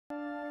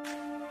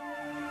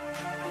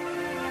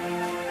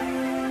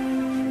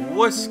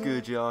What's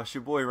good, y'all? It's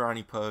your boy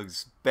Ronnie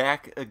Pugs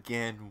back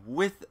again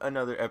with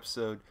another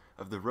episode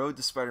of the Road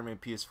to Spider-Man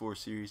PS4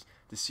 series,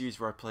 the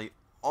series where I play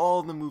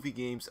all the movie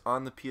games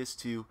on the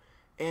PS2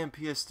 and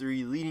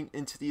PS3 leading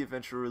into the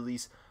eventual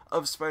release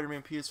of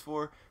Spider-Man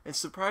PS4. And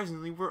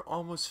surprisingly, we're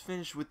almost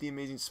finished with The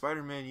Amazing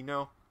Spider-Man. You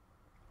know,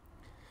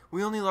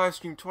 we only live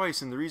streamed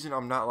twice, and the reason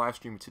I'm not live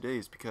streaming today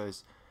is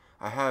because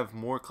I have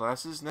more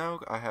classes now.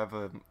 I have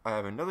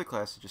another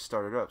class that just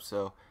started up,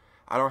 so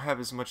I don't have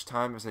as much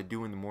time as I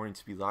do in the morning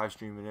to be live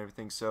streaming and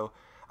everything. So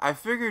I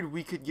figured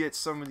we could get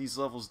some of these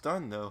levels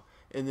done though,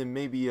 and then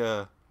maybe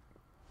you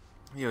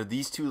know,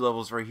 these two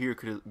levels right here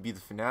could be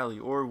the finale,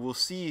 or we'll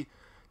see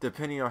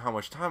depending on how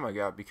much time I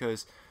got,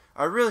 because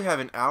I really have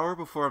an hour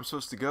before I'm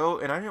supposed to go,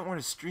 and I didn't want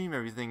to stream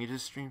everything. You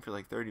just stream for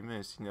like 30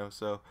 minutes, you know.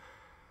 So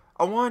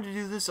I wanted to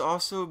do this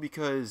also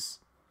because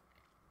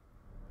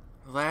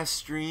last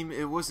stream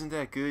it wasn't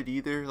that good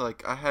either.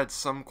 Like, I had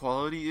some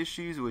quality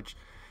issues which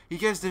you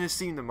guys didn't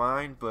seem to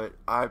mind, but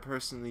I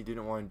personally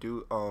didn't want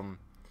to do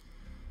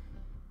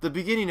the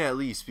beginning at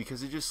least,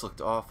 because it just looked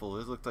awful.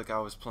 It looked like I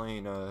was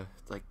playing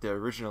like the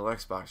original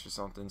Xbox or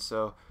something.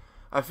 So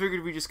I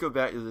figured we just go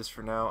back to this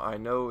for now. I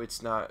know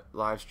it's not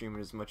live streaming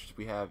as much as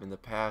we have in the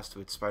past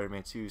with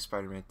Spider-Man 2,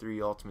 Spider-Man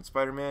 3, Ultimate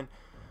Spider-Man.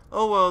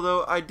 Oh well,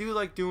 though, I do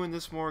like doing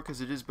this more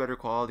because it is better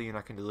quality and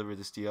I can deliver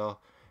this to y'all.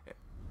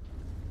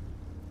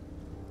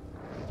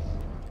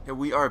 And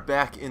we are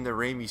back in the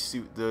Raimi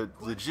suit, the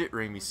legit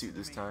Raimi suit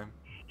this time.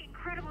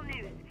 Incredible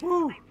news.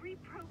 Woo! I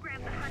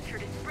reprogrammed the Hunter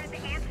to spread the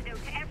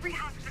antidote to every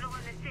hospital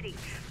in the city,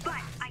 but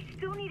I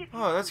still need a few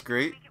Oh, that's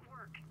great. to make it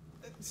work.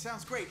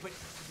 Sounds great, but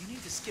you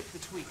need to skip the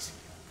tweaks.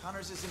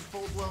 Connors is in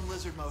full-blown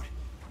lizard mode.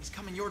 He's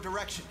coming your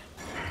direction.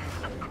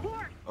 Of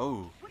course.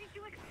 Oh. What did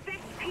you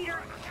expect,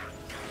 Peter?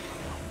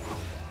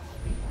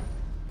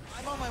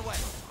 I'm on my way.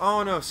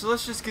 Oh no, so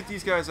let's just get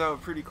these guys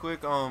out pretty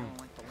quick.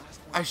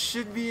 I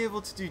should be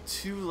able to do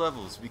 2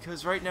 levels,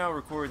 because right now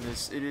recording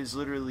this, it is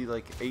literally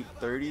like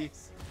 8:30,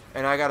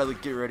 and I gotta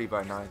get ready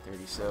by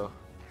 9:30. So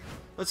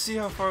let's see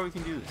how far we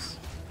can do this.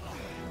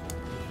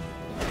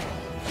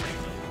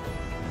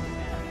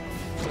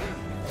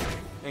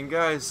 And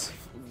guys,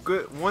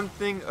 one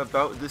thing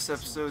about this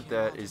episode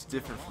that is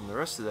different from the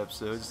rest of the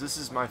episodes, this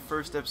is my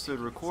first episode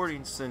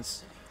recording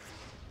since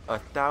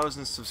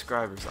 1,000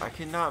 subscribers. I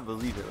cannot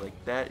believe it.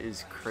 Like, that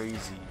is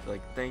crazy.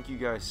 Like, thank you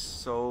guys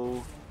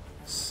so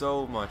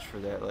much for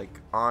that. Like,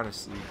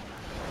 honestly,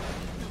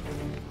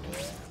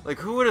 like,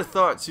 who would have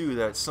thought too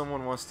that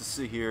someone wants to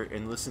sit here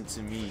and listen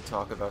to me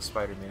talk about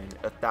Spider-Man?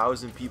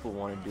 1,000 people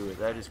want to do it.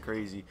 That is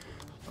crazy.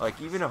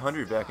 Like, even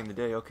 100 back in the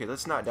day. Okay,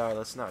 let's not die.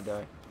 Let's not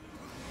die.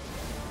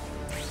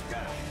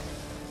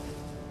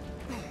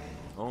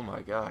 Oh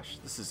my gosh,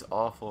 this is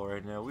awful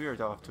right now. We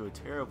are off to a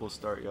terrible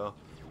start, y'all.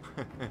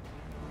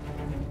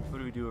 What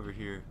do we do over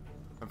here?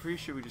 I'm pretty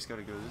sure we just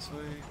gotta go this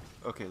way.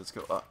 Okay, let's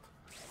go up.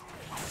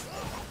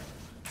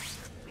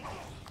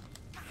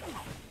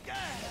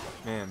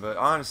 Man, but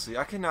honestly,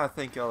 I cannot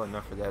thank y'all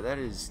enough for that.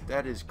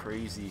 That is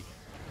crazy.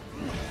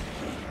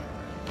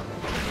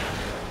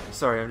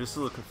 Sorry, I'm just a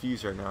little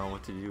confused right now on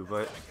what to do,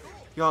 but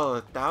y'all,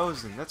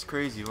 1,000, that's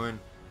crazy.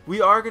 When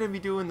we are going to be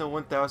doing the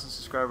 1,000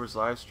 subscribers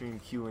live stream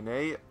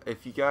Q&A,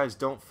 if you guys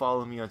don't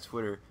follow me on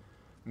Twitter,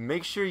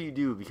 make sure you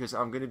do, because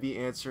I'm going to be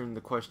answering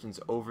the questions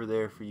over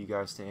there for you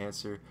guys to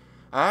answer.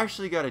 I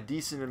actually got a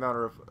decent amount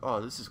of...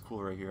 Oh, this is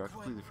cool right here. I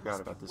completely forgot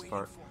about this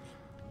part.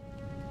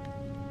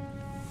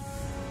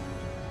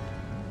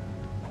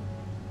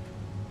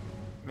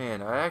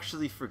 Man, I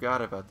actually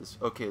forgot about this.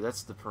 Okay,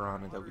 that's the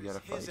piranha that we gotta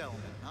fight.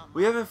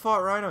 We haven't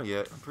fought Rhino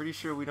yet. I'm pretty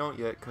sure we don't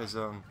yet, because,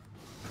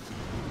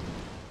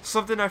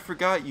 something I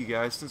forgot, you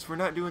guys. Since we're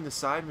not doing the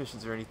side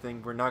missions or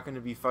anything, we're not going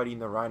to be fighting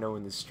the Rhino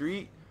in the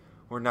street.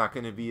 We're not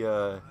going to be,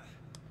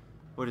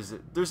 what is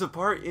it? There's a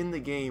part in the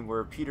game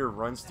where Peter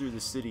runs through the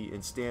city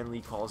and Stan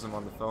Lee calls him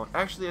on the phone.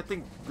 Actually, I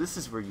think this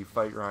is where you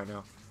fight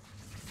Rhino.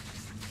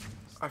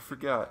 I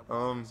forgot.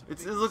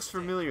 It looks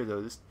familiar,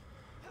 though.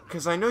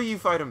 Because I know you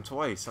fight him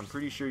twice. I'm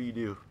pretty sure you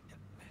do.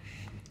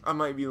 I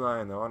might be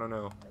lying, though. I don't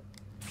know.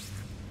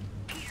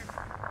 Peter,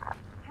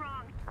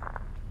 wrong.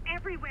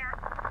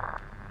 Everywhere.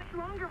 It's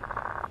longer.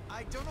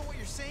 I don't know what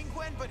you're saying,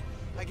 Gwen, but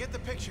I get the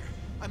picture.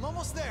 I'm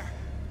almost there.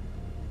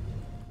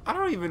 I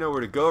don't even know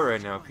where to go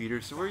right now,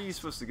 Peter. So where are you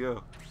supposed to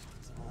go?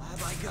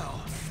 Lab I go.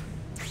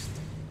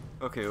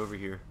 Okay, over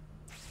here.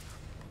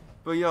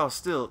 But y'all,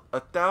 still,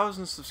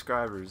 1,000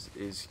 subscribers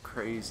is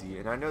crazy,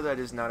 and I know that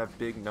is not a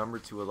big number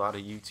to a lot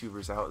of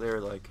YouTubers out there.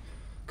 Like,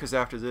 cause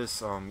after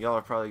this, y'all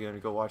are probably gonna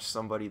go watch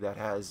somebody that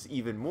has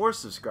even more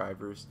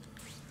subscribers.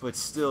 But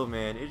still,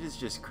 man, it is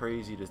just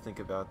crazy to think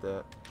about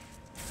that.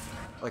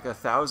 Like,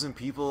 1,000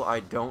 people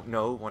I don't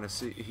know want to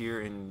sit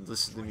here and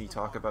listen to me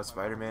talk about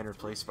Spider-Man or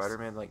play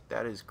Spider-Man. Like,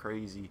 that is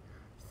crazy.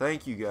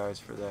 Thank you guys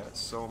for that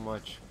so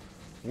much.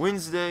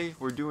 Wednesday,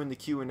 we're doing the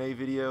Q&A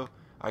video.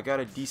 I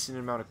got a decent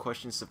amount of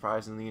questions,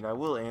 surprisingly, and I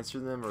will answer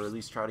them, or at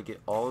least try to get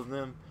all of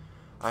them.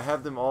 I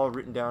have them all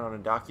written down on a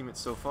document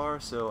so far,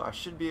 so I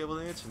should be able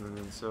to answer them,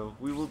 and so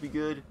we will be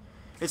good.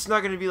 It's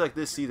not going to be like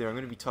this either. I'm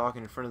going to be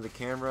talking in front of the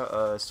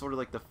camera, sort of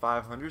like the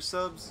 500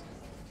 subs,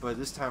 but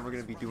this time we're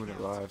going to be doing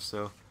it live,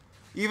 so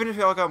even if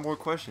y'all got more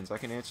questions, I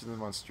can answer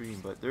them on stream,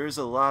 but there's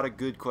a lot of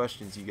good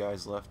questions you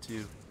guys left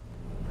too.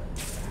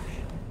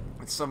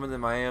 And some of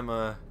them I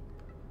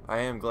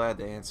am glad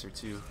to answer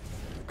too,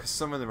 because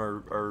some of them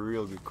are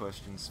real good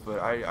questions,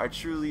 but I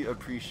truly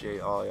appreciate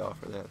all y'all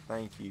for that.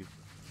 Thank you.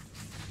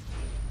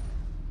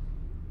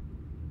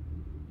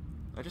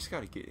 I just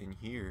gotta get in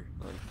here.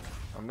 Like,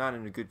 I'm not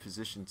in a good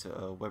position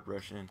to web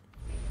rush in.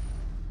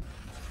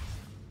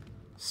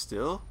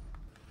 Still?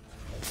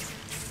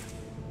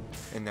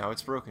 And now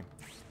it's broken.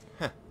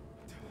 Gotta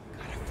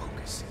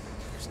focus.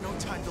 There's no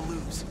time to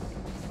lose.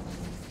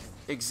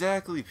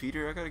 Exactly,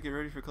 Peter. I gotta get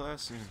ready for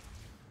class soon.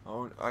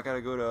 Oh, I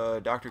gotta go to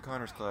Dr.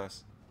 Connor's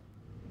class.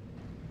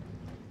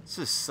 This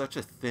is such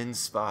a thin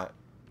spot.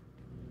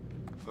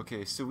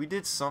 Okay, so we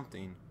did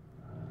something.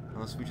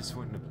 Unless we just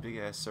went in a big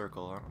ass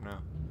circle. I don't know.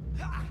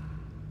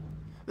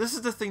 This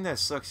is the thing that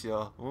sucks,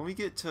 y'all. When we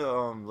get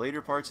to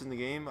later parts in the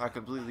game, I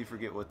completely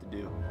forget what to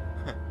do.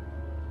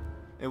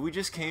 And we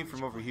just came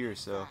from over here,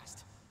 so.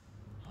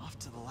 Off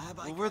to the lab.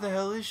 Well, where the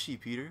hell is she,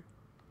 Peter?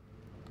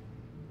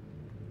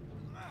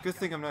 Good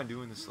thing I'm not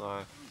doing this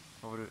live.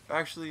 I would've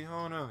actually,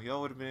 oh no,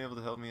 y'all would have been able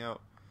to help me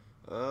out.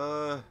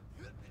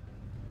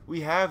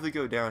 We have to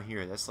go down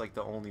here. That's like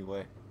the only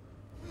way.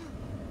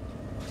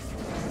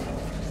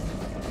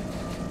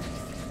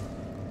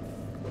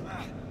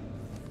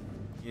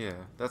 Yeah,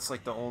 that's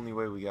like the only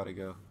way we gotta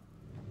go.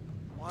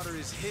 Water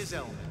is his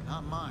element,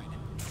 not mine.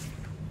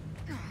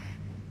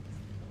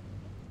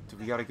 Do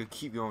we gotta go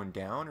keep going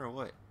down or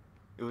what?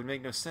 It would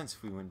make no sense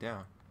if we went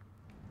down.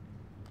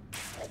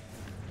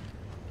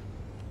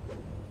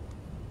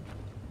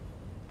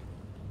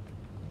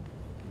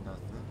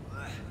 Nothing.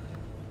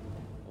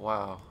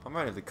 Wow, I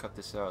might have to cut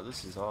this out.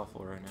 This is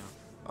awful right now.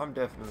 I'm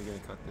definitely gonna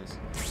cut this.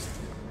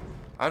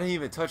 I didn't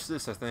even touch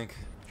this, I think.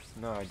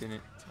 No, I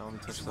didn't. I only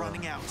touched It's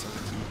running out.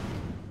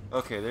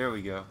 Okay, there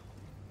we go.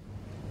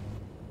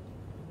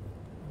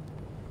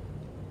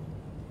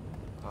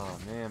 Oh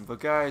man, but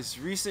guys,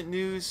 recent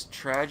news,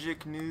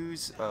 tragic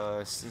news,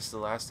 since the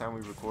last time we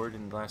recorded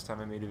and the last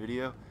time I made a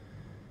video.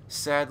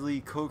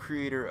 Sadly,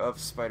 co-creator of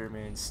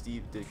Spider-Man,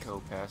 Steve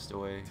Ditko, passed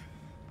away.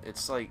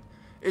 It's like,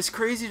 it's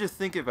crazy to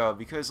think about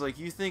because like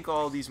you think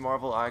all these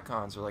Marvel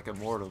icons are like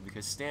immortal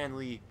because Stan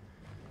Lee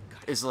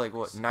is like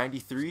what,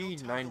 93,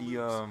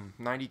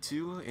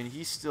 92, and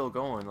he's still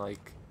going.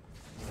 Like,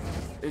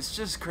 it's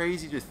just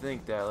crazy to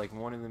think that like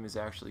one of them is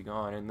actually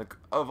gone, and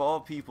of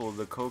all people,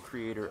 the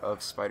co-creator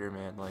of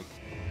Spider-Man. Like,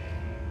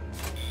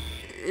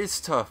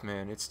 it's tough,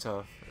 man. It's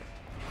tough.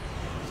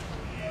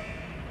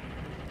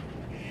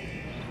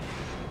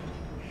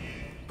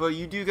 But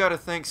you do gotta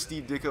thank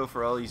Steve Ditko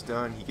for all he's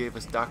done. He gave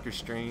us Doctor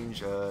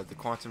Strange, the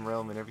Quantum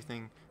Realm, and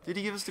everything. Did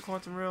he give us the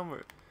Quantum Realm?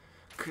 Or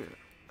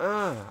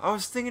I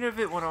was thinking of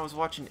it when I was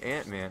watching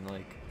Ant-Man,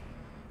 like,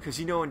 cause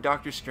you know in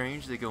Doctor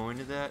Strange they go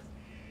into that.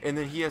 And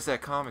then he has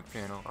that comic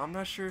panel. I'm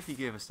not sure if he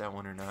gave us that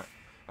one or not.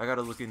 I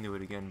gotta look into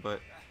it again,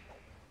 but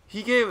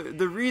he gave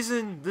the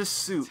reason this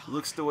suit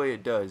looks the way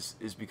it does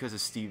is because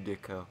of Steve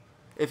Ditko.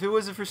 If it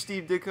wasn't for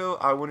Steve Ditko,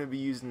 I wouldn't be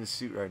using this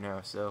suit right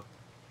now. So,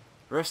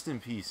 rest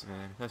in peace,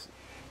 man.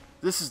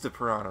 This is the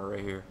Piranha right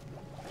here.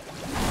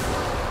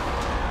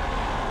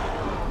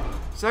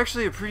 It's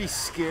actually a pretty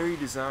scary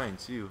design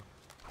too.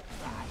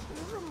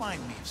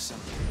 Remind me of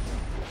something.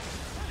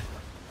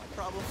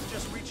 Problems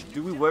just reaching.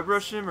 Do we web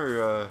rush him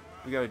or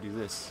we gotta do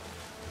this?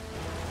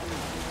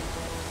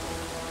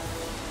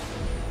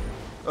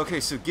 Okay,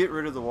 so get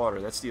rid of the water.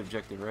 That's the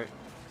objective, right?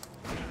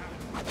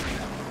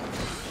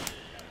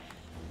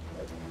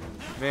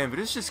 Man, but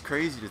it's just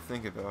crazy to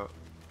think about.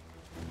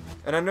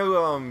 And I know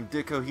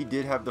Ditko, he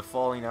did have the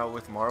falling out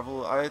with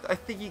Marvel. I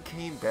think he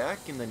came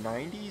back in the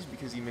 90s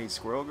because he made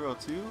Squirrel Girl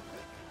too.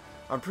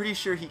 I'm pretty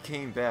sure he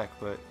came back,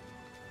 but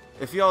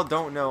if y'all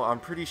don't know, I'm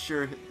pretty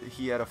sure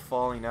he had a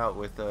falling out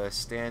with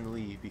Stan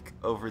Lee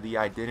over the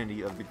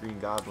identity of the Green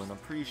Goblin. I'm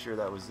pretty sure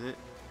that was it.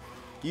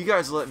 You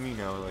guys let me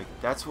know. Like,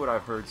 that's what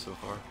I've heard so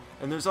far.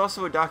 And there's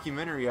also a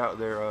documentary out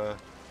there.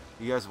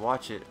 You guys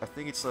watch it. I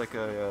think it's like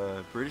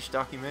a British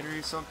documentary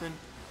or something.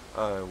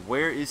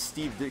 Where is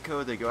Steve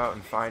Ditko? They go out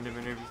and find him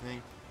and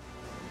everything.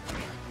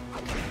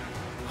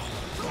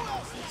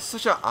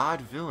 Such an odd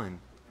villain.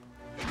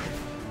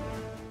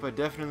 But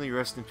definitely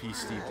rest in peace,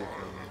 Steve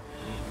Ditko.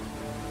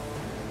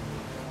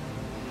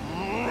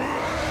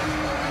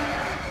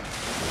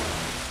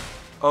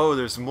 Oh,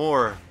 there's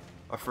more.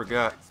 I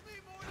forgot.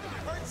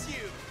 Hurts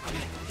you.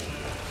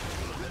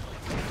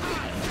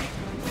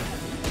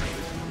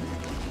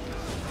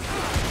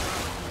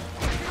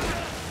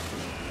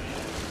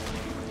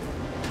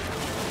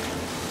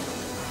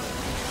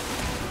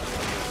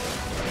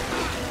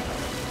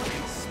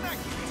 Smack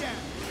you down.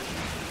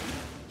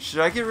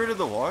 Should I get rid of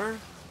the water?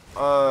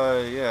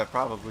 Yeah,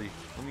 probably.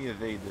 Let me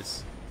evade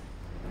this.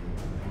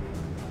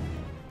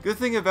 Good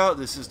thing about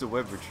this is the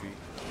web retreat.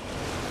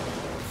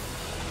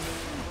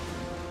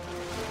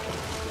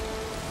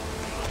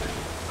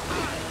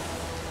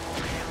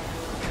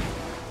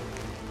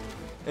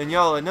 And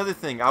y'all, another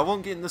thing, I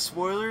won't get into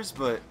spoilers,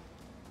 but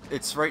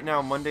it's right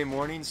now Monday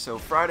morning, so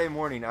Friday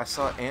morning I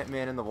saw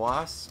Ant-Man and the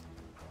Wasp.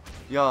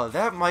 Y'all,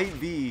 that might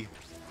be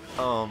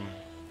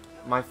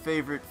my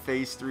favorite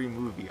Phase 3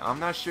 movie. I'm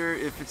not sure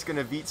if it's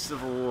gonna beat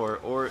Civil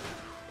War or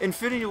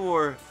Infinity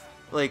War.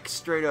 Like,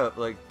 straight up,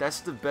 like,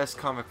 that's the best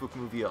comic book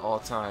movie of all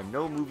time.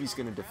 No movie's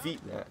gonna defeat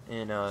that.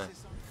 And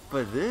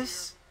but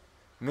this,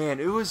 man,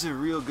 it was a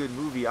real good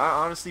movie. I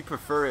honestly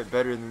prefer it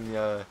better than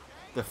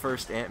the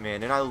first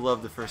Ant-Man, and I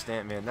love the first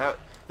Ant-Man.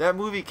 That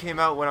movie came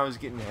out when I was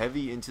getting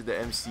heavy into the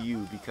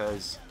MCU,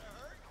 because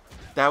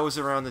that was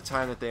around the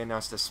time that they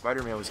announced that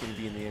Spider-Man was going to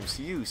be in the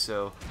MCU.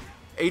 So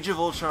Age of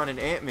Ultron and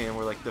Ant-Man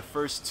were like the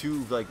first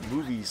two like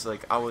movies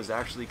like I was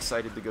actually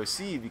excited to go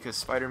see, because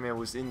Spider-Man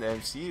was in the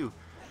MCU.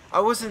 I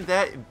wasn't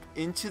that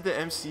into the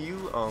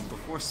MCU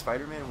before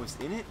Spider-Man was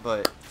in it,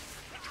 but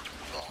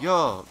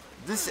yo,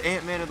 this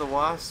Ant-Man and the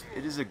Wasp,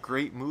 it is a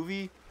great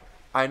movie.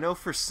 I know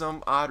for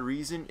some odd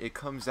reason it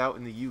comes out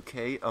in the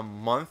UK a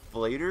month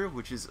later,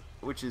 which is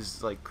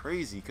like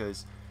crazy,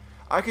 because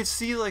I could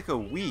see like a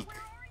week.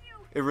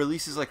 It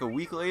releases like a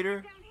week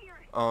later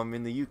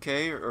in the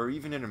UK or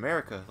even in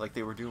America, like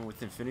they were doing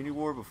with Infinity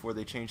War before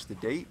they changed the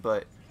date.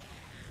 But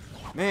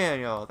man,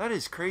 y'all, that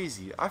is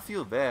crazy. I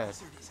feel bad.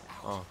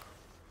 Oh.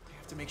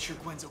 To make sure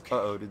Gwen's okay.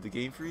 Uh-oh, did the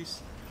game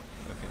freeze?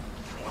 Okay.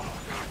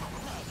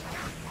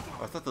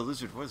 I thought the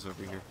lizard was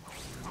over here.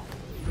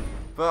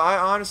 But I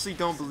honestly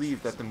don't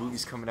believe that the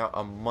movie's coming out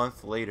a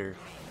month later.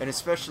 And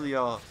especially,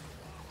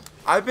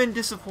 I've been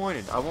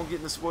disappointed. I won't get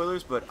into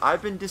spoilers, but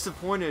I've been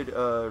disappointed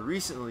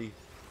recently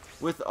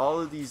with all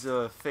of these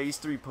Phase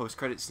 3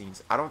 post-credit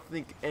scenes. I don't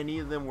think any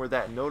of them were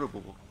that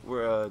notable.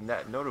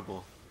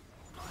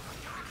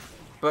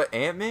 But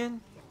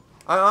Ant-Man?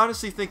 I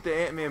honestly think the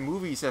Ant-Man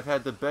movies have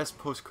had the best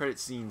post-credit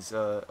scenes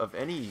of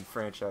any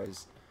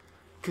franchise.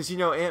 Because, you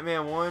know,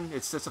 Ant-Man 1,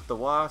 it sets up the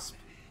Wasp.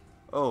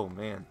 Oh,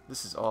 man,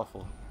 this is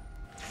awful.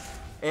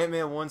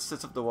 Ant-Man 1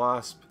 sets up the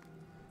Wasp.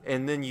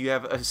 And then you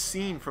have a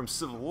scene from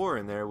Civil War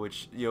in there,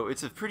 which, you know,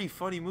 it's a pretty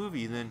funny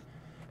movie. And then,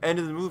 end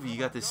of the movie, you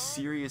got this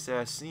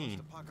serious-ass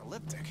scene.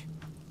 Apocalyptic.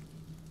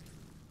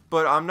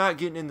 But I'm not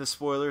getting into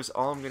spoilers.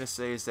 All I'm going to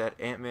say is that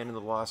Ant-Man and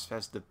the Wasp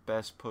has the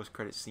best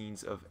post-credit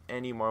scenes of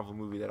any Marvel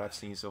movie that I've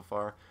seen so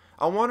far.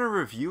 I want to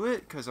review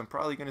it because I'm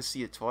probably going to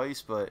see it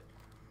twice, but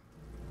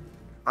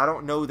I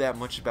don't know that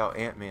much about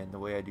Ant-Man the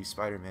way I do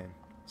Spider-Man.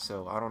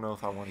 So I don't know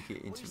if I want to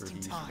get into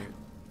reviews of it.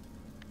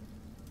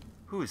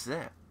 Who is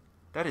that?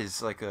 That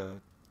is like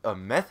a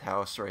meth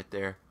house right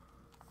there.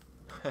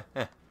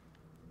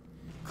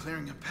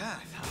 Clearing a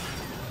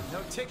path.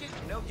 No ticket,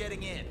 no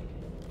getting in.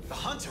 The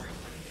hunter.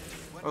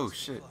 Oh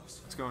shit,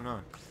 what's going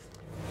on?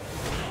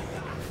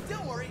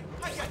 Don't worry,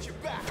 I got your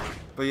back.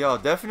 But y'all,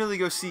 definitely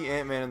go see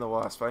Ant-Man and the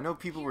Wasp. I know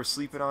people were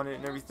sleeping on it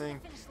and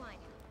everything.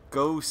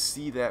 Go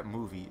see that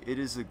movie. It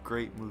is a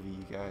great movie,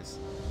 you guys.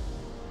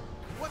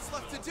 What's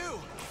left to do?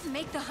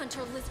 Make the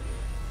hunter lizard.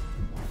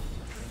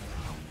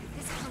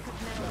 This hunk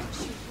of metal can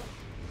shoot.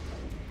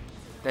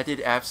 That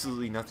did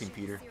absolutely nothing,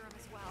 Peter.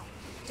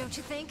 Don't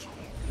you think?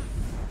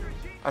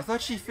 I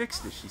thought she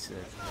fixed it, she said.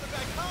 Not a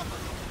bad combo.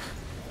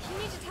 You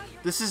need to tell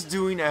your... This is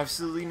doing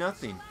absolutely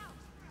nothing.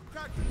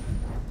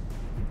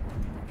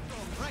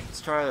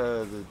 Let's try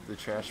the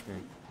trash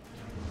bin.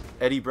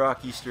 Eddie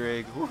Brock Easter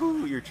egg.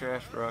 Woohoo, you're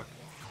trash, Brock.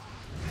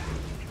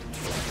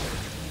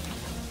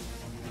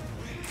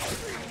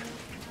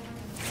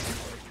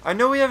 I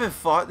know we haven't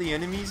fought the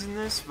enemies in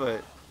this,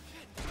 but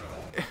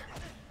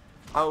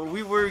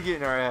we were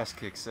getting our ass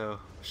kicked, so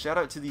shout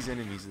out to these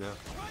enemies, though.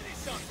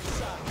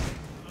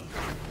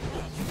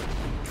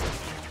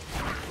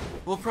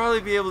 We'll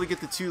probably be able to get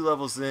the 2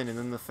 levels in, and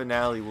then the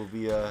finale will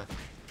be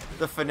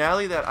the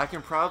finale that I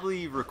can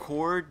probably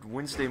record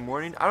Wednesday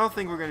morning. I don't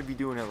think we're going to be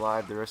doing it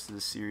live the rest of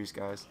the series,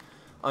 guys,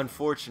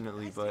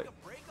 unfortunately, but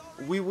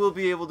we will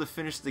be able to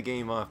finish the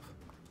game up.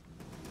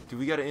 Do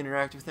we got to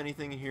interact with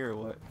anything in here or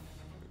what?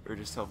 Or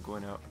just help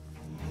going out?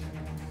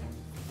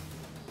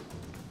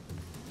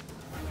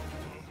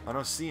 I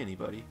don't see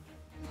anybody.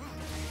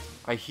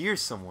 I hear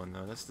someone,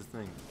 though, that's the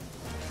thing.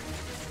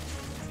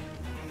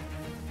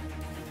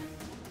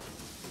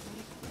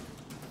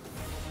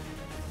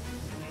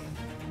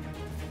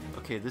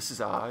 Okay, this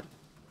is odd.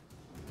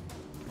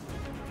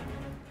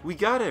 We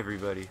got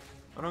everybody.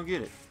 I don't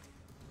get it.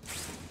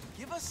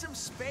 Give us some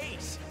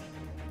space.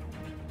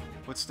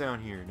 What's down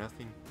here?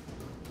 Nothing?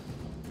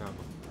 No.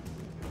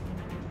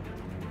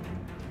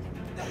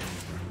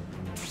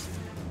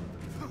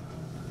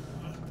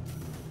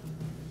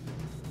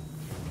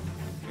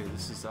 Okay,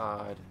 this is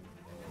odd.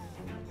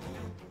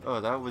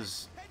 Oh, that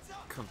was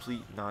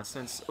complete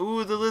nonsense.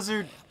 Ooh, the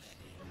lizard!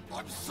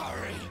 I'm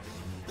sorry.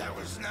 There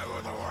was no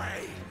other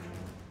way.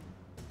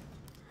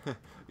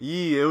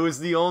 Yee, it was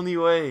the only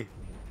way.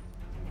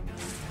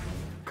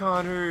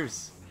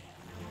 Connors.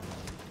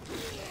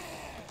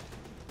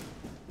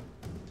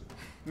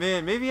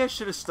 Man, maybe I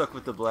should have stuck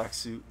with the black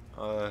suit.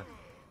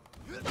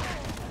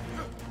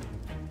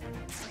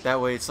 That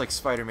way it's like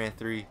Spider-Man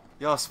 3.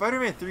 Y'all,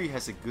 Spider-Man 3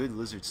 has a good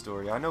lizard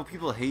story. I know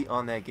people hate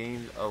on that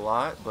game a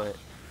lot, but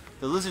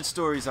The lizard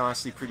story is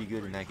honestly pretty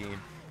good in that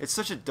game. It's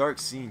such a dark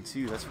scene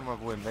too. That's what my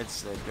boy Med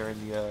said during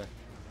the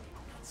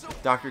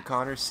Dr.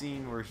 Connor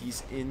scene where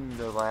he's in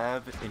the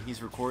lab and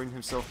he's recording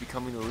himself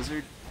becoming the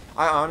lizard.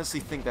 I honestly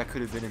think that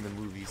could have been in the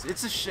movies.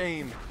 It's a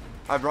shame.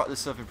 I brought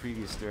this up in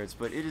previous threads,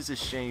 but it is a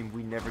shame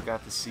we never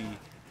got to see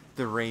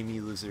the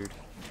Raimi lizard.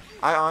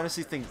 I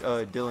honestly think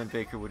Dylan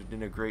Baker would have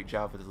done a great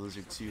job with the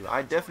lizard too.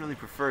 I definitely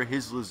prefer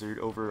his lizard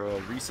over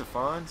Risa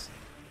Fahn's.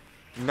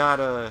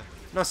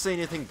 Not saying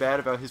anything bad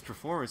about his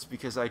performance,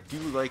 because I do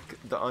like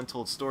the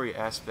untold story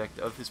aspect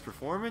of his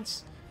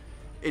performance.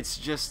 It's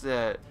just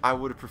that I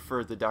would have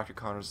preferred the Dr.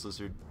 Connor's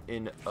lizard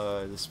in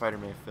the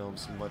Spider-Man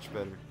films much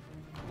better.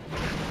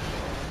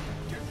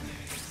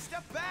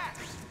 Step back.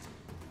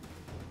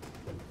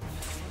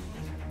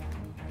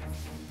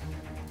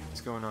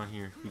 What's going on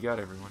here? We got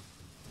everyone.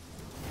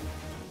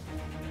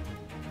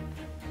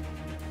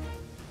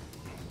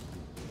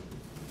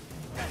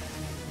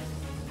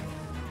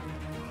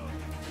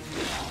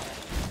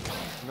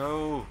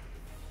 No.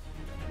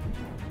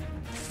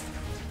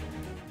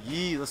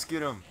 Yee, let's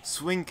get him.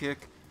 Swing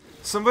kick.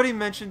 Somebody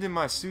mentioned in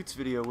my Suits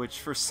video, which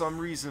for some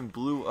reason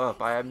blew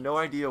up. I have no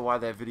idea why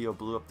that video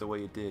blew up the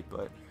way it did,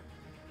 but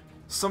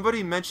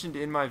somebody mentioned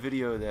in my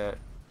video that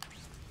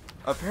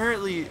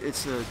apparently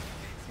it's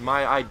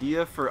my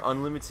idea for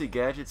unlimited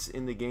gadgets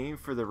in the game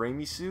for the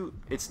Raimi suit.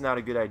 It's not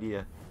a good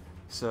idea.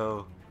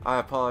 So I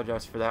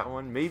apologize for that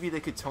one. Maybe they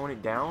could tone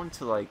it down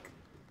to like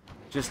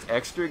just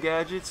extra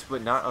gadgets,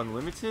 but not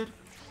unlimited.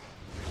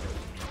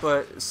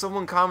 But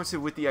someone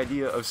commented with the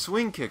idea of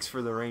swing kicks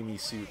for the Raimi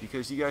suit,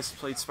 because you guys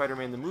played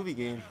Spider-Man the movie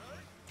game.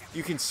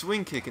 You can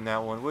swing kick in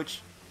that one, which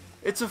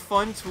it's a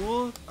fun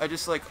tool. I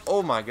just like,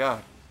 oh my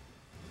god.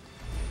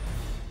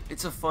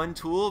 It's a fun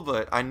tool,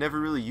 but I never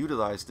really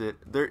utilized it.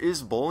 There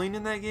is bowling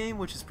in that game,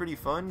 which is pretty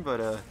fun,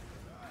 but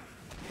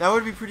that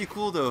would be pretty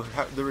cool though,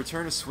 the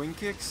return of swing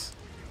kicks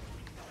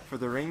for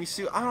the Raimi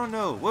suit. I don't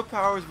know. What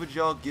powers would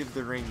y'all give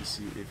the Raimi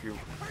suit if you're...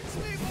 Hurts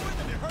me more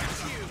than it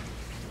hurts you.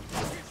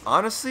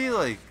 Honestly,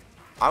 like,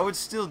 I would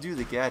still do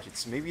the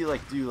gadgets. Maybe,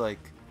 like, do, like,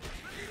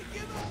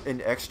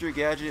 an extra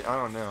gadget. I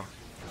don't know.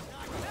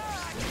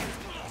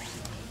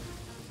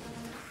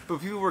 But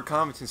people were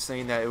commenting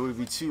saying that it would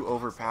be too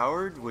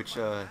overpowered, which,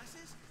 you know,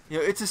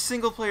 it's a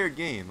single-player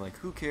game. Like,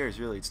 who cares,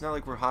 really? It's not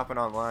like we're hopping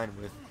online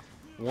with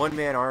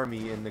one-man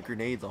army and the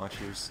grenade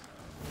launchers.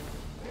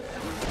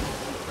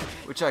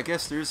 Which I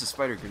guess there is a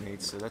spider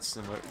grenade, so that's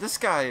similar. This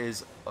guy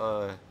is,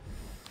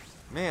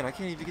 man, I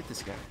can't even get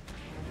this guy.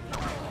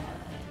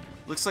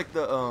 Looks like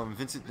the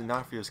Vincent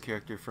D'Onofrio's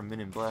character from Men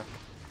in Black,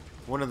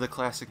 one of the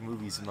classic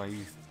movies in my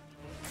youth.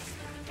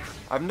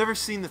 I've never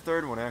seen the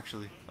third one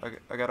actually.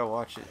 I gotta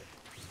watch it.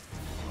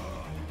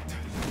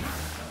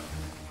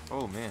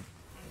 Oh man.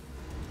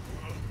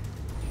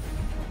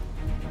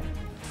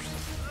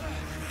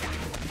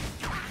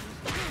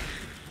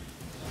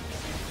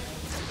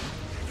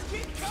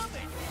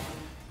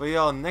 But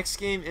y'all, next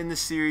game in the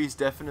series,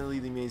 definitely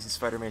The Amazing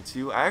Spider-Man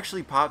 2. I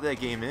actually popped that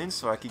game in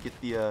so I could get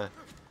the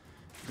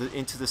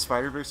Into the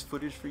Spider-Verse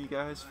footage for you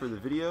guys for the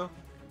video.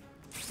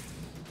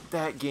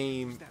 That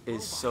game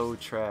is so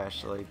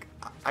trash. Like,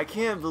 I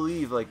can't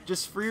believe, like,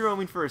 just free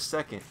roaming for a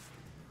second,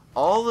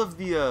 all of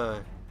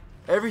the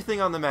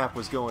everything on the map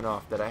was going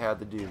off that I had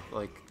to do.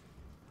 Like,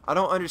 I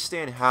don't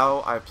understand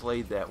how I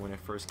played that when it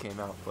first came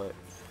out, but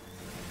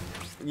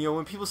you know,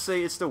 when people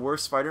say it's the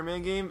worst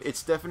Spider-Man game,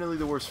 it's definitely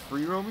the worst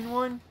free roaming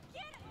one.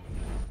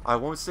 I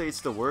won't say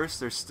it's the worst.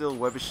 There's still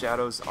Web of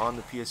Shadows on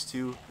the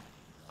PS2.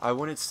 I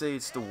wouldn't say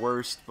it's the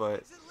worst,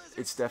 but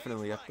it's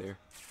definitely up there.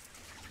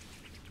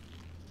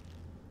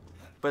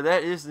 But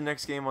that is the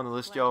next game on the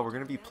list, y'all. We're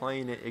gonna be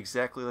playing it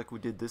exactly like we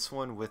did this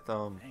one with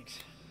You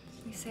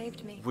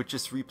saved me. with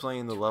just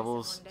replaying the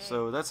levels.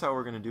 So that's how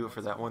we're gonna do it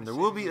for that one. There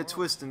will be a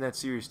twist in that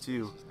series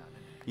too.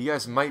 You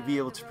guys might be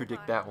able to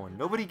predict that one.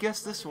 Nobody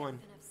guessed this one.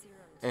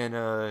 And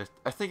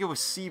I think it was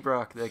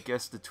Seabrock that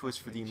guessed the twist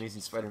for the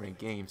Amazing Spider-Man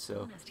game,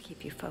 so Has to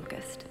keep you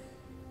focused.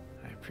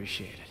 I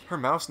appreciate it. her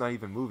mouth's not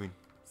even moving.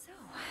 So,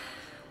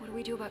 what do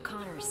we do about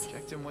Connors?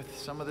 Inject him with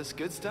some of this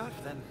good stuff,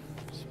 then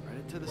spread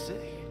it to the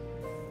city.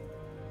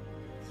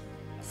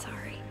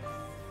 Sorry.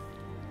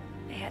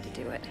 I had to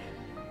do it.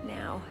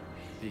 Now.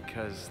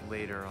 Because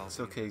later I'll... It's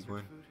okay,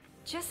 Gwen.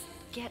 Just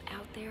get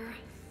out there.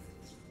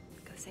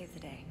 Go save the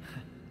day.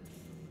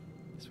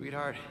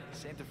 Sweetheart,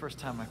 this ain't the first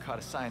time I caught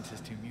a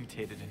scientist who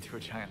mutated into a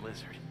giant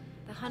lizard.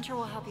 The hunter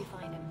will help you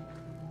find him.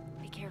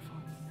 Be careful.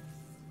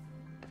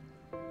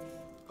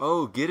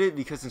 Oh, get it?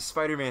 Because in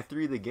Spider-Man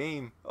 3, the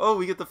game... Oh,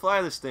 we get to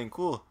fly this thing.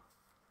 Cool.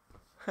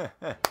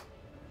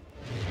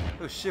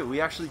 Oh shit,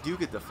 we actually do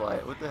get to fly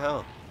it. What the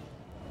hell?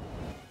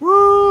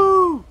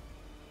 Woo!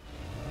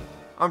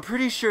 I'm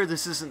pretty sure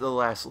this isn't the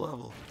last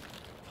level.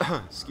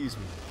 Excuse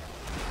me.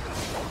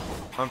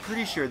 I'm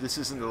pretty sure this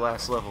isn't the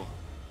last level.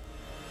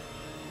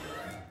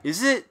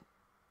 Is it?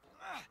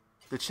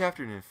 The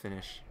chapter didn't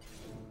finish.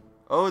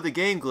 Oh, the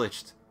game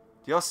glitched.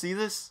 Do y'all see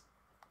this?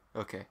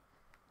 Okay.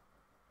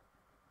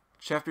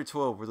 Chapter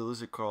 12, where the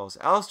lizard crawls.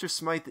 Alistair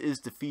Smythe is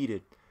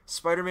defeated.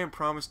 Spider-Man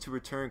promised to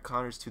return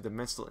Connors to the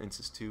mental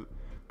institute,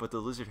 but the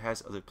lizard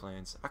has other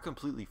plans. I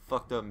completely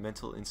fucked up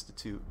mental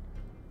institute.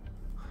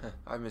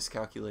 I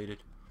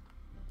miscalculated.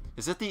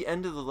 Is that the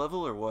end of the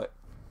level or what?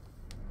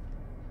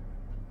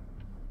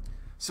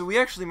 So we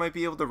actually might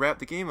be able to wrap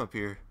the game up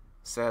here,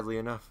 sadly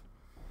enough.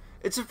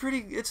 It's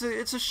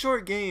a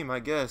short game, I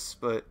guess,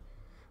 but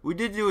we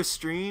did do a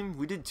stream.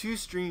 We did 2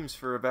 streams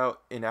for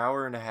about an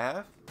hour and a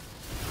half.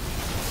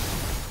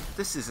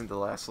 This isn't the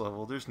last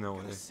level. There's no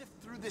way. Sift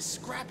through this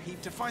scrap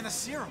heap to find the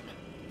serum.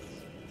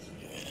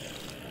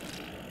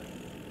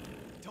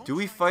 Do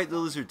we fight the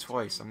lizard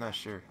twice? I'm not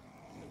sure.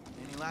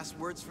 Any last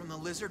words from the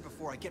lizard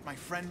before I get my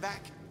friend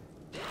back?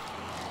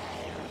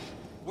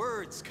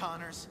 Words,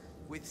 Connors,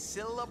 with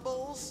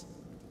syllables.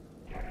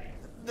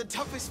 The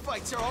toughest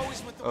fights are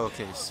always with the...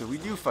 Okay, so we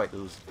do fight the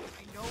lizard.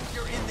 I know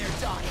you're in there,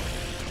 Doc. I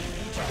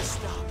need you to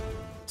stop.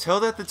 Tell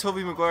that to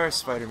Tobey Maguire's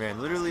Spider-Man.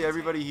 Literally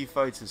everybody he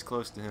fights is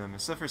close to him,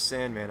 except for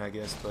Sandman, I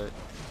guess, but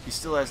he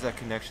still has that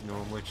connection to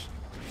him, which...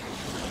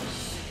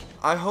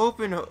 I hope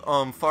in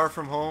Far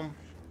From Home,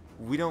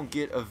 we don't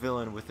get a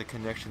villain with a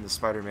connection to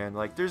Spider-Man.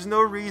 Like, there's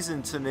no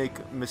reason to make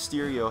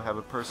Mysterio have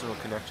a personal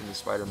connection to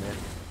Spider-Man.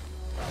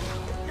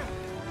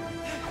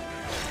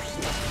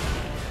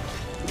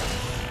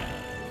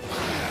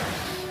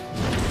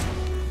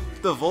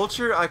 The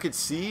Vulture, I could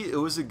see. It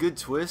was a good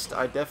twist.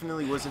 I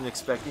definitely wasn't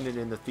expecting it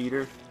in the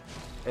theater.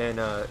 And,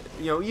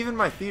 you know, even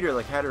my theater,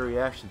 like, had a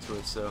reaction to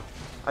it, so...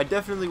 I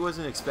definitely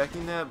wasn't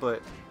expecting that,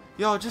 but...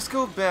 Y'all, just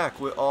go back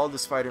with all the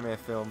Spider-Man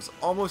films.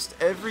 Almost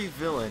every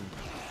villain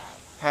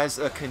has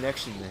a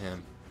connection to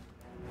him.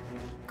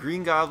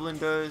 Green Goblin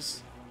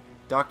does.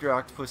 Dr.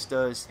 Octopus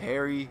does.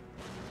 Harry.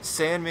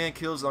 Sandman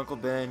kills Uncle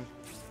Ben.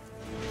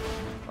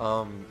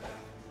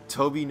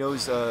 Toby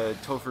knows,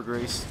 Topher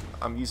Grace.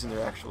 I'm using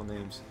their actual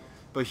names.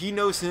 But he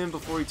knows him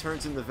before he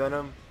turns into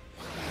Venom.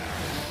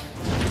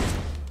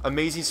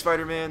 Amazing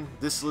Spider-Man,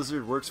 this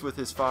lizard works with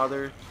his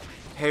father.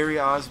 Harry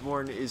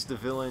Osborn is the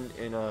villain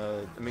in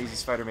Amazing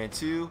Spider-Man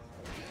 2.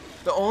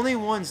 The only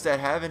ones that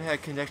haven't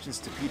had connections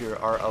to Peter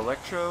are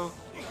Electro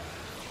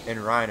and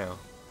Rhino.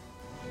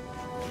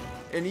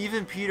 And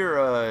even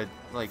Peter,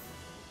 like,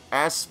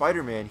 as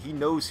Spider-Man, he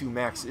knows who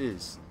Max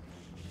is.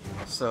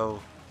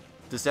 So,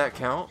 does that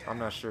count? I'm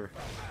not sure.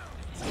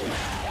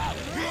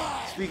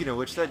 Speaking of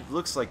which, that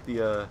looks like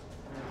the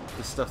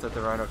stuff that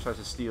the Rhino tries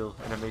to steal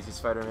in Amazing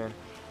Spider-Man.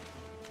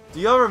 Do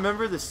y'all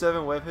remember the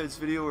 7 Webheads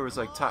video where it was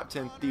like top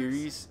 10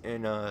 theories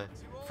in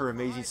for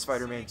Amazing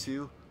Spider-Man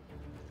 2?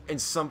 And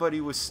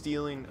somebody was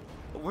stealing...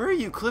 Where are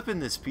you clipping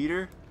this,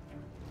 Peter?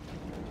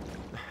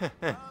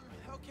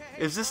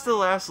 Is this the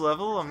last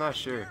level? I'm not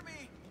sure.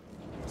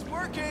 It's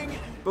working.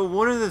 But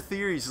one of the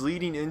theories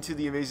leading into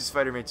the Amazing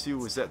Spider-Man 2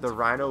 was that the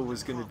Rhino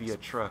was going to be a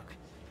truck.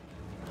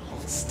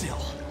 Hold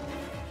still.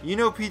 You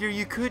know, Peter,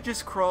 you could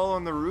just crawl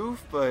on the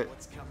roof, but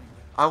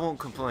I won't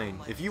complain.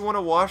 If you want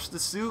to wash the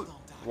suit,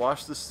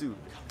 wash the suit.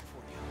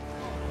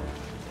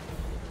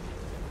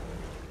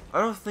 I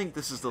don't think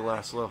this is the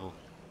last level.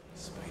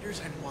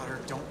 Spiders and water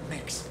don't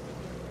mix.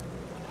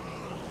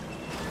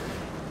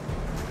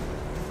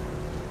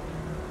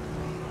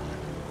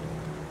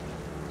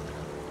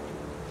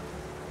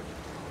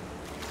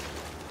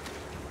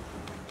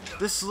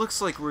 This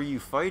looks like where you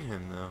fight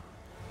him, though.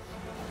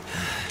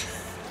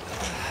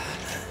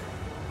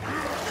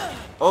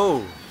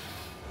 Oh!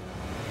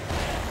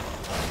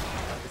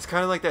 It's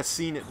kind of like that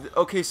scene...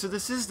 Okay, so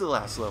this is the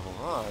last level.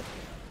 Odd.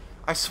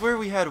 I swear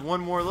we had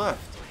one more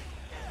left.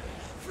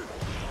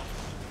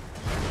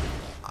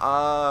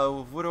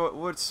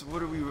 What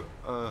do we...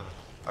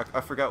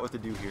 I forgot what to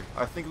do here.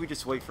 I think we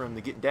just wait for him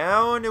to get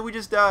down and we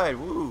just died.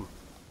 Woo!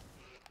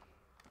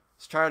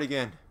 Let's try it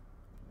again.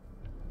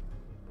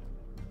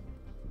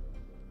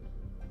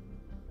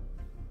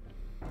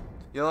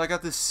 Yo, I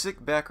got this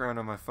sick background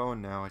on my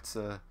phone now. It's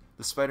the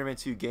Spider-Man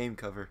 2 game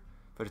cover,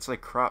 but it's like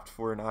cropped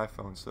for an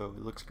iPhone, so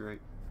it looks great.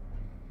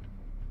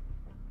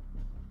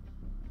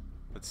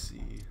 Let's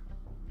see.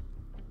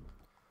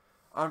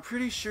 I'm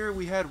pretty sure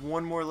we had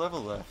one more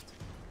level left.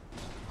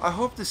 I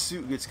hope the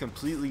suit gets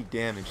completely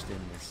damaged in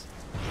this.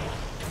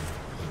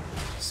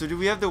 So do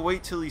we have to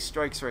wait till he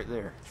strikes right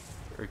there?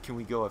 Or can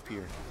we go up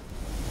here?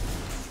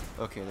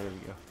 Okay, there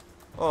we go.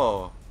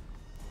 Oh.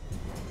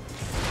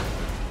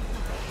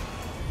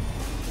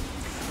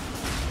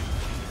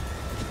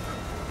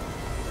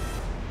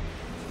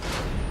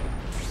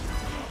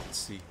 Let's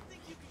see.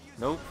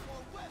 Nope.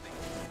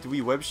 Do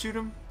we web shoot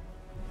him?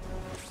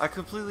 I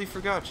completely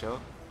forgot, yo.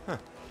 Huh.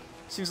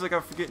 Seems like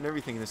I'm forgetting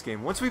everything in this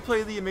game. Once we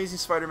play the Amazing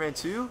Spider-Man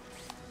 2,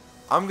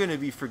 I'm gonna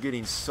be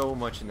forgetting so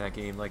much in that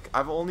game. Like,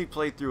 I've only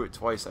played through it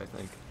twice, I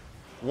think.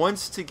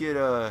 Once to get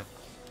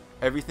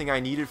everything I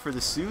needed for the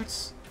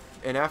suits,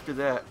 and after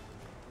that...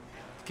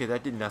 Okay,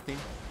 that did nothing.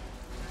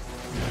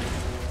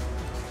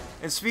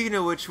 And speaking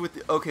of which, with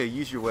the... Okay,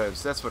 use your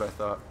webs. That's what I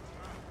thought.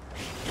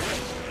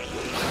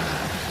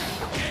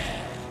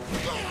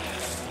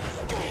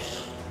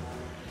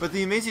 But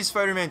the Amazing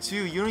Spider-Man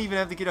 2, you don't even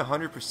have to get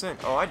 100%.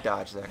 Oh, I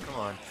dodged that. Come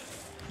on.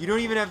 You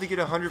don't even have to get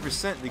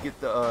 100% to get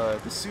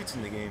the suits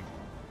in the game.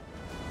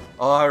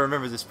 Oh, I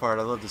remember this part.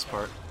 I love this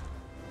part.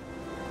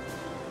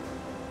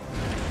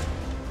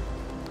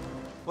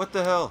 What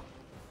the hell?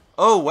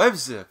 Oh, web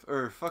zip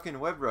or fucking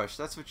web rush.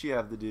 That's what you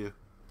have to do.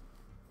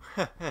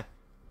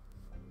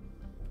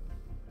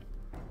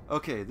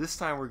 Okay, this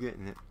time we're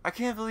getting it. I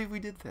can't believe we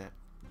did that.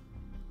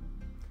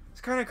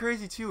 It's kind of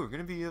crazy too. We're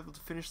gonna be able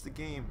to finish the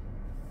game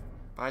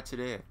by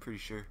today, I'm pretty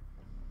sure.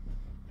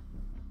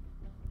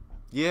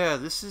 Yeah,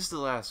 this is the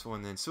last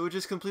one then. So it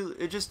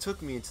just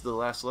took me into the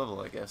last level,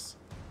 I guess.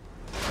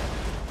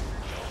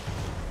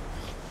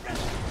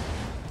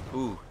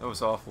 Ooh, that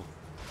was awful.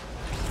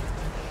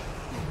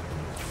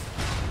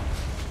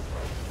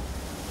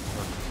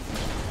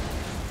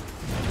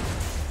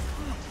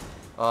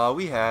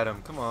 We had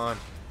him. Come on.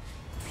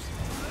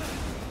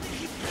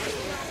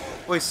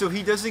 Wait, so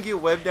he doesn't get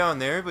webbed down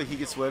there, but he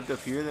gets webbed up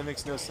here? That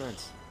makes no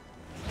sense.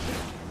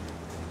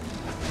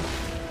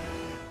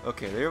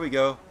 Okay, there we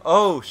go.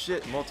 Oh,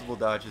 shit. Multiple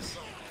dodges.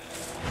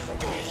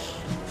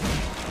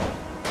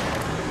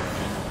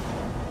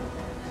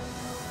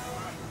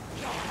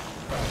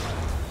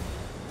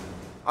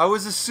 I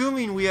was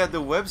assuming we had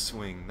the web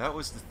swing. That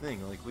was the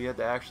thing. Like, we had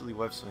to actually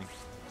web swing.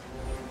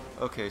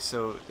 Okay,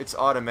 so it's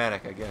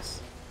automatic, I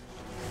guess.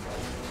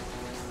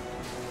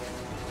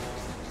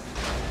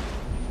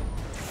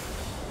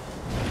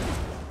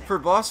 For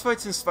boss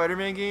fights in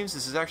Spider-Man games,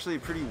 this is actually a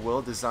pretty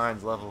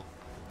well-designed level.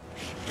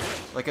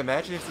 Like,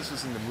 imagine if this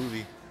was in the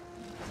movie.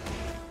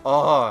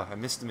 Oh, I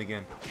missed him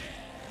again.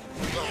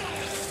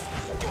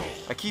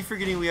 I keep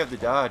forgetting we have the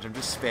dodge. I'm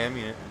just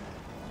spamming it.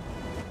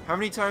 How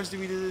many times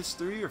did we do this?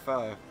 3 or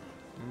 5?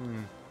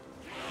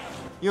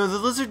 You know, the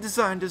lizard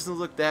design doesn't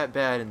look that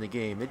bad in the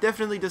game. It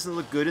definitely doesn't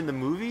look good in the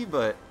movie,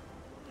 but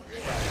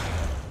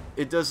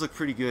it does look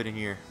pretty good in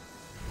here.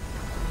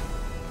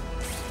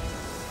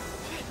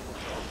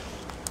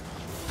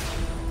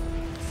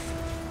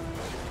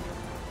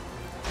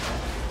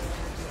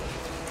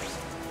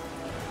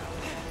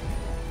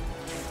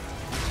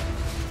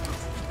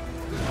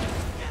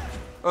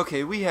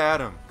 Okay, we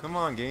had him. Come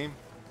on, game.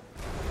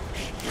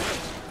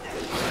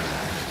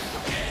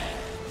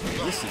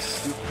 This is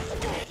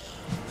stupid.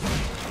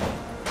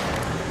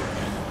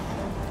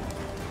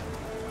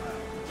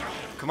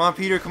 Come on,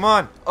 Peter, come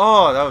on.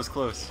 Oh, that was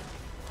close.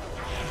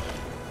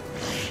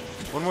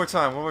 One more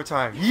time, one more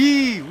time.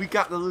 Yee! We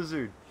got the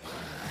lizard.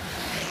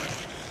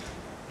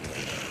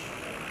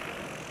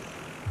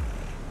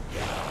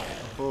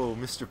 Oh,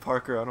 Mr.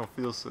 Parker, I don't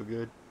feel so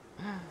good.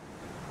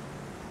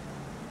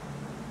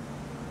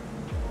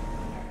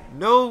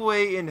 No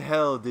way in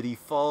hell did he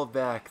fall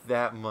back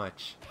that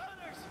much.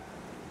 Connors!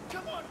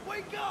 Come on,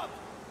 wake up!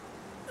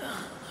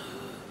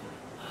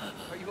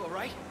 Are you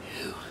alright?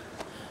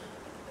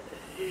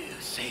 You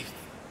saved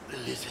the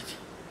lizard.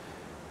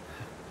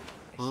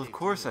 Well, of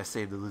course I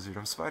saved the lizard.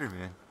 I'm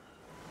Spider-Man.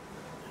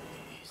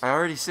 I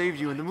already saved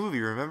you in the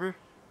movie, remember?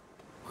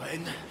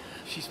 When?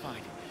 She's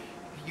fine.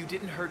 You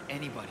didn't hurt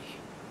anybody.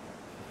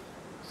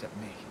 Except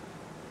me.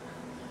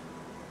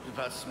 What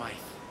about Smythe?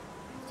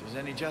 If there's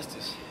any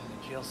justice, in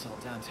the jail cell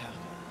downtown.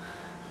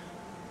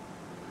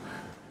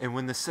 And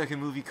when the second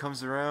movie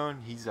comes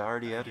around, he's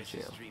already out of His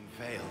jail. dream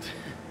failed.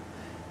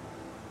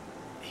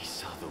 He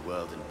saw the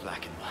world in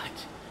black and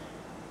white.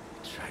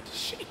 Tried to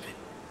shape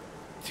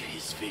it to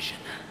his vision.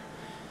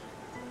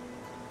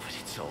 But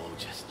it's all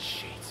just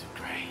shades of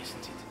grey,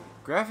 isn't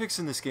it? Graphics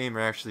in this game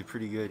are actually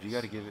pretty good. You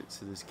gotta give it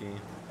to this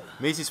game.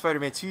 Amazing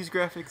Spider-Man 2's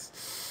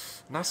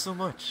graphics, not so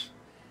much.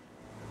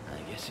 I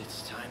guess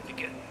it's time to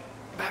get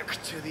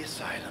back to the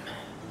asylum.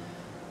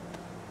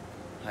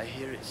 I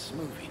hear it's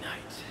movie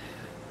night.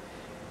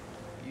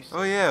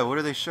 Oh yeah, what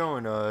are they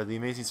showing? The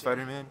Amazing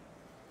Spider-Man?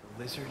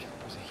 The lizard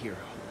was a hero.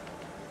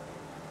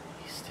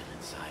 He's still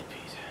inside,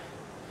 Peter.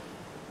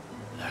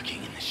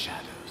 Lurking in the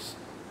shadows.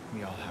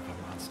 We all have our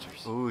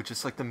monsters. Oh,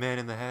 just like the Man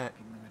in the Hat.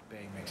 Keeping them at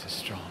bay makes us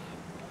strong.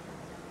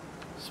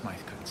 Smythe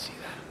couldn't see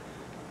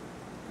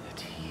that. That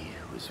he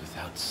who was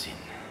without sin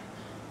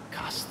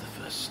cast the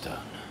first stone.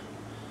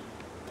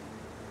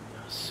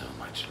 You're so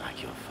much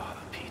like your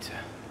father, Peter.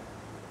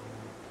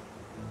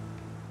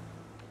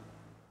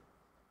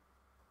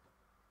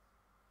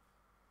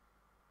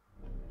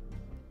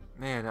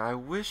 Man, I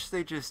wish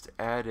they just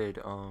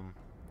added,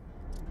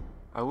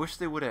 I wish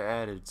they would have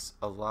added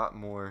a lot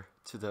more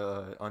to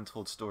the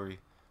untold story.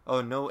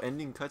 Oh, no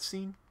ending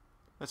cutscene?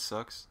 That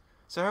sucks.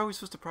 So how are we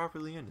supposed to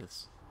properly end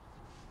this?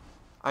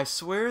 I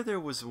swear there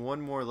was one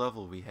more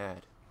level we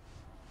had.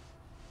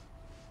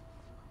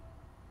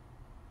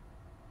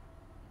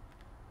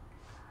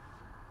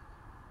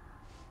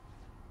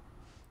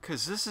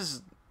 Cause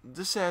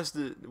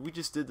we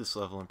just did this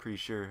level, I'm pretty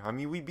sure. I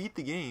mean, we beat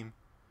the game.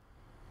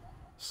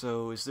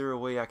 So, is there a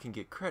way I can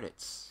get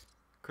credits?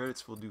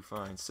 Credits will do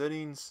fine.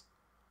 Settings.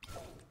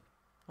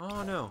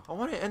 Oh no, I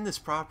want to end this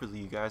properly,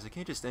 you guys. I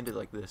can't just end it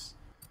like this.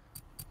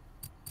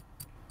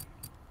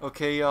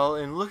 Okay, y'all,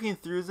 and looking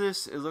through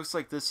this, it looks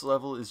like this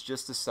level is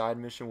just a side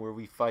mission where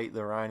we fight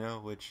the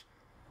Rhino, which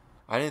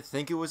I didn't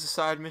think it was a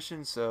side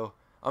mission, so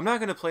I'm not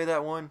going to play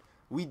that one.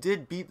 We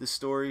did beat the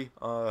story.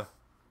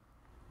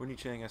 Winnie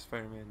Chang as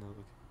Spider-Man. No,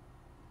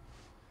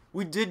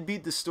 we did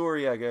beat the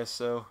story, I guess,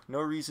 so no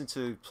reason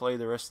to play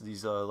the rest of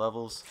these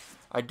levels.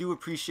 I do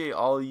appreciate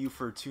all of you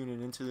for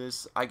tuning into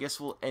this. I guess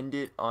we'll end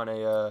it on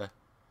a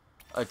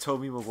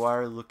Tobey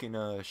Maguire looking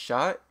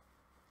shot.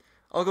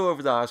 I'll go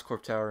over the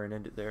Oscorp Tower and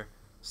end it there.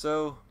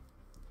 So,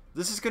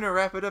 this is going to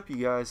wrap it up, you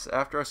guys,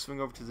 after I swing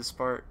over to this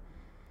part.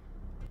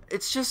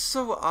 It's just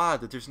so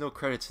odd that there's no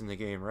credits in the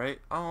game, right?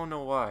 I don't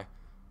know why.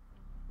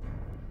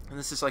 And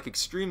this is like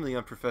extremely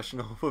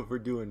unprofessional what we're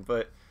doing,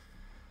 but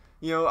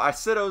you know, I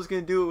said I was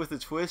going to do it with a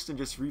twist and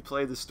just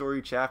replay the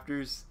story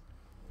chapters.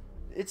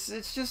 It's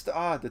just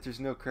odd that there's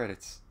no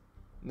credits.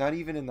 Not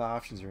even in the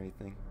options or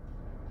anything.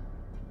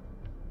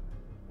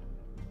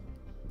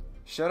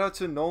 Shout out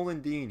to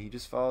Nolan Dean. He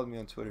just followed me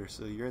on Twitter,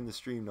 so you're in the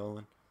stream,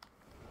 Nolan.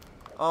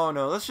 Oh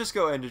no, let's just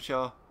go end it,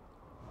 y'all.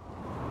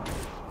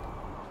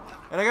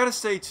 And I gotta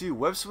say too,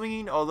 web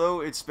swinging,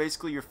 although it's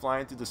basically you're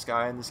flying through the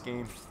sky in this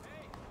game,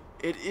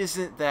 it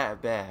isn't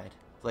that bad.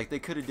 Like, they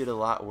could have did a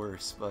lot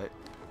worse, but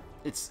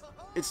it's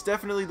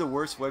definitely the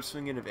worst web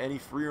swinging of any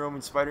free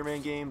roaming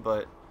Spider-Man game,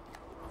 but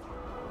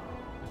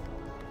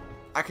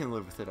I can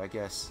live with it, I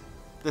guess.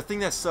 The thing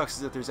that sucks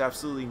is that there's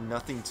absolutely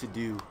nothing to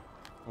do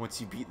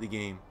once you beat the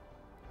game.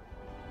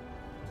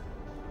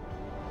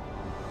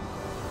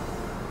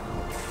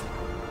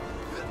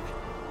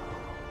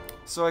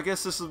 So I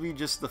guess this will be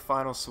just the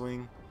final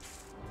swing.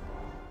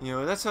 You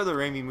know, that's how the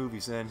Raimi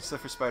movies end,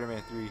 except for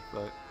Spider-Man 3,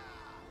 but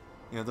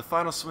you know, the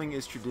final swing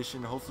is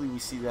tradition. Hopefully we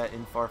see that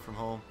in Far From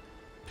Home.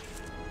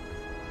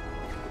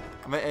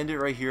 I'm going to end it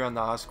right here on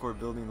the Oscorp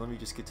building. Let me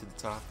just get to the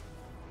top.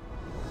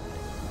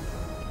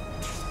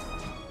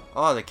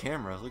 Oh, the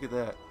camera. Look at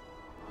that.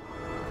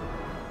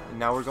 And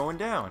now we're going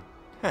down.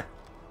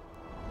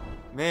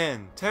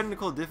 Man,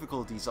 technical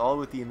difficulties all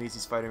with the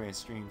Amazing Spider-Man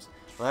streams.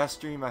 Last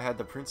stream I had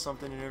to print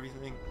something and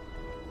everything.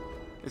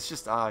 It's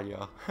just odd,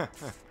 y'all.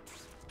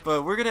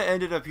 But we're going to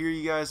end it up here,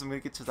 you guys. I'm going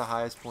to get to the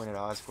highest point at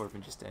Oscorp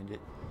and just end it.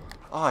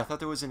 Oh, I thought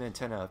there was an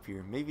antenna up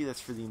here. Maybe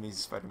that's for the Amazing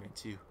Spider-Man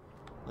 2.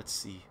 Let's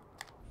see.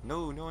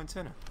 No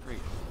antenna. Great.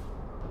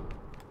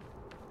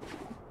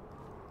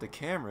 The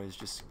camera is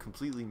just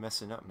completely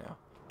messing up now.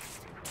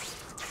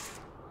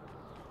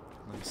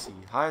 Let me see.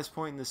 Highest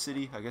point in the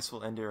city. I guess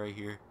we'll end it right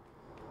here.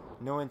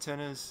 No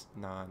antennas?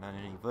 Nah, not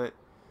any. But,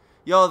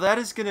 y'all, that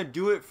is going to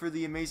do it for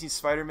the Amazing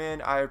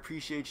Spider-Man. I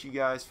appreciate you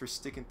guys for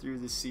sticking through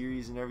this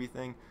series and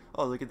everything.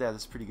 Oh, look at that.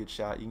 That's a pretty good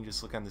shot. You can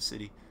just look on the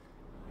city.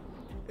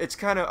 It's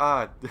kind of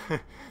odd.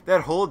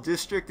 That whole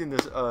district in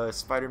the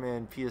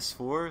Spider-Man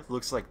PS4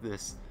 looks like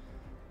this.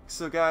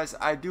 So guys,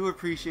 I do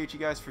appreciate you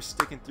guys for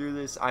sticking through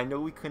this. I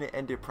know we couldn't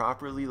end it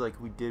properly like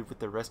we did with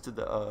the rest of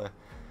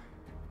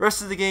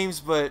the games,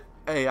 but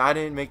hey, I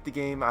didn't make the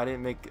game. I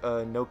didn't make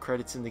no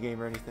credits in the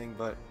game or anything,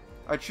 but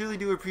I truly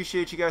do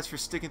appreciate you guys for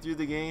sticking through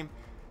the game.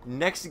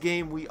 Next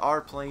game we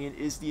are playing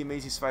is The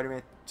Amazing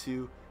Spider-Man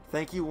 2.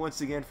 Thank you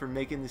once again for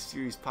making this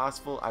series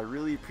possible. I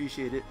really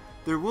appreciate it.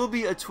 There will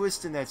be a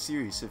twist in that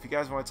series, so if you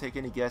guys want to take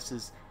any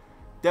guesses,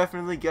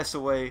 definitely guess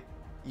away.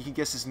 You can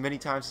guess as many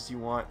times as you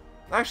want.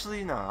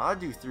 Actually, no, I'll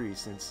do 3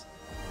 since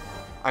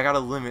I gotta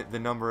limit the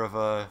number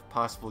of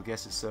possible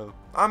guesses. So,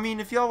 I mean,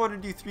 if y'all want to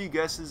do 3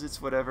 guesses,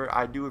 it's whatever.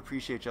 I do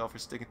appreciate y'all for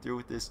sticking through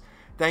with this.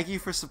 Thank you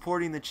for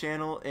supporting the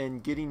channel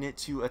and getting it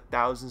to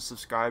 1,000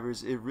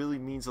 subscribers. It really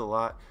means a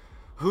lot.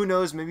 Who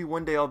knows, maybe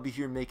one day I'll be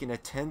here making a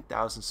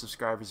 10,000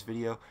 subscribers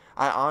video.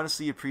 I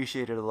honestly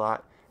appreciate it a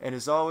lot. And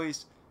as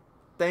always,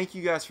 thank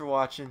you guys for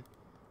watching.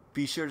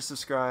 Be sure to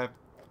subscribe,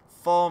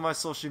 follow my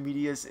social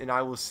medias, and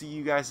I will see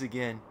you guys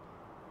again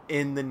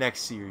in the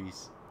next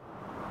series.